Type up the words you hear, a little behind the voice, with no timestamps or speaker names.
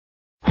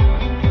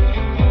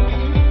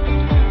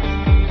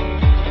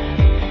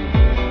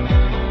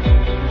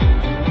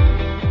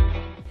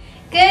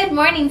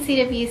morning,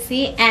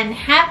 CWC, and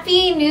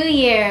Happy New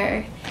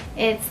Year!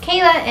 It's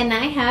Kayla, and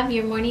I have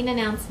your morning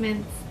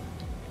announcements.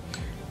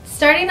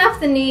 Starting off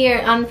the new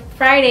year on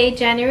Friday,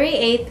 January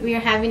 8th, we are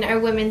having our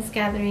women's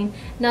gathering.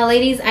 Now,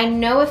 ladies, I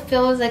know it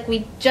feels like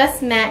we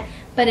just met,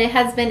 but it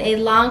has been a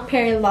long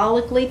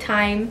perilolically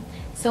time,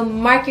 so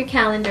mark your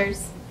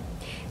calendars.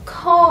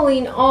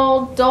 Calling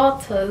all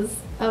daughters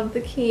of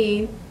the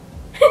king.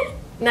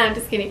 No, I'm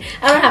just kidding.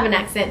 I don't have an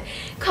accent.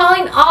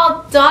 Calling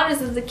all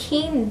daughters of the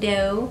king,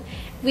 though.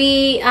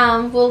 We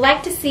will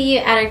like to see you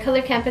at our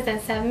color campus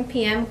at 7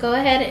 p.m. Go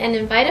ahead and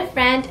invite a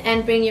friend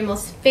and bring your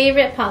most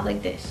favorite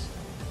potluck dish.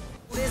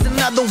 There's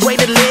another way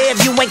to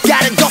live. You ain't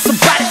gotta go,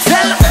 somebody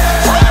tell them.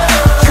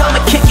 Come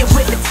and kick it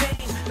with the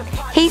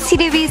team. Hey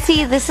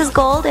CWC, this is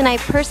Gold, and I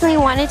personally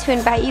wanted to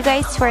invite you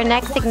guys to our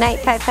next Ignite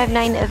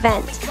 559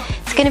 event.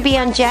 It's going to be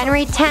on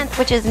January 10th,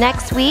 which is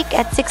next week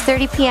at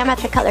 6:30 p.m. at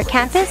the Cutler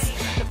campus.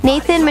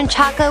 Nathan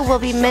Menchaca will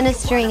be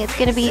ministering. It's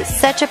going to be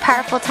such a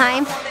powerful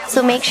time,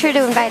 so make sure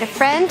to invite a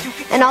friend.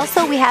 And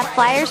also, we have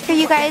flyers for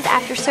you guys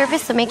after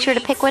service, so make sure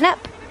to pick one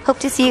up. Hope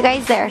to see you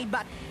guys there.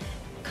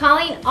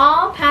 Calling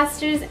all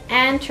pastors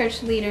and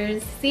church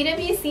leaders,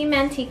 CWC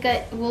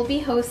Manteca will be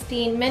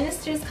hosting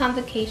Ministers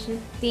Convocation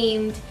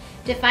themed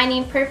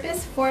Defining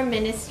Purpose for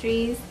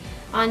Ministries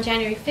on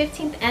January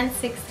 15th and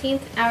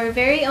 16th. Our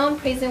very own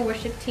praise and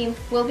worship team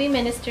will be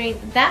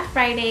ministering that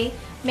Friday.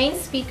 Main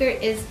speaker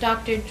is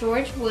Dr.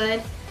 George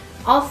Wood.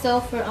 Also,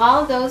 for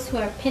all those who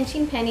are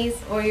pinching pennies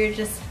or you're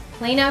just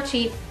plain out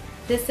cheap,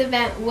 this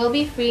event will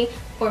be free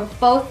for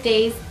both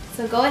days.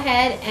 So go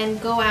ahead and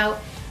go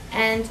out.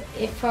 And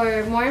if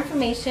for more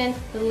information,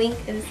 the link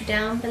is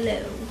down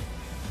below.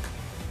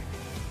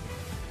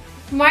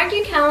 Mark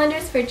your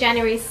calendars for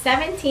January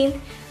 17th.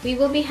 We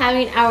will be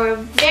having our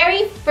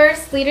very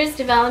first Leaders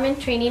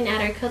Development Training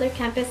at our Cutler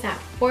campus at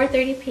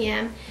 4:30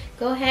 p.m.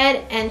 Go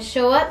ahead and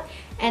show up,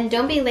 and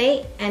don't be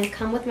late, and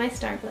come with my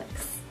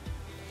Starbucks.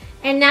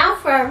 And now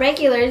for our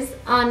regulars,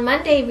 on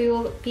Monday we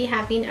will be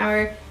having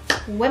our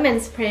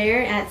women's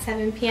prayer at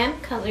 7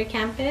 p.m. Cutler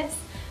campus.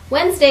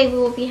 Wednesday we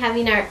will be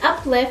having our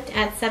uplift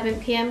at 7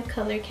 p.m.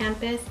 Cutler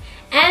campus.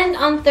 And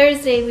on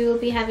Thursday we will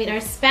be having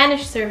our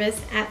Spanish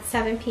service at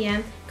 7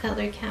 p.m.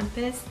 Cutler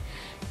campus.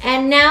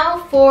 And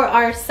now for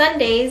our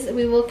Sundays,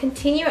 we will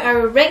continue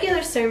our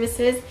regular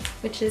services,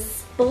 which is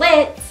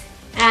split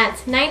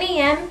at 9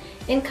 a.m.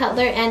 in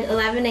Cutler and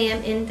 11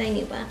 a.m. in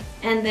Dinuba.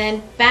 And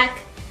then back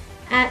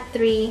at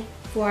 3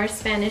 for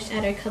Spanish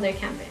at our Cutler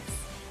campus.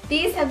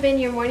 These have been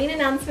your morning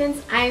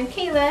announcements. I am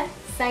Kayla,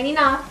 signing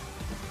off.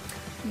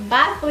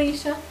 Bye,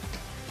 Felicia.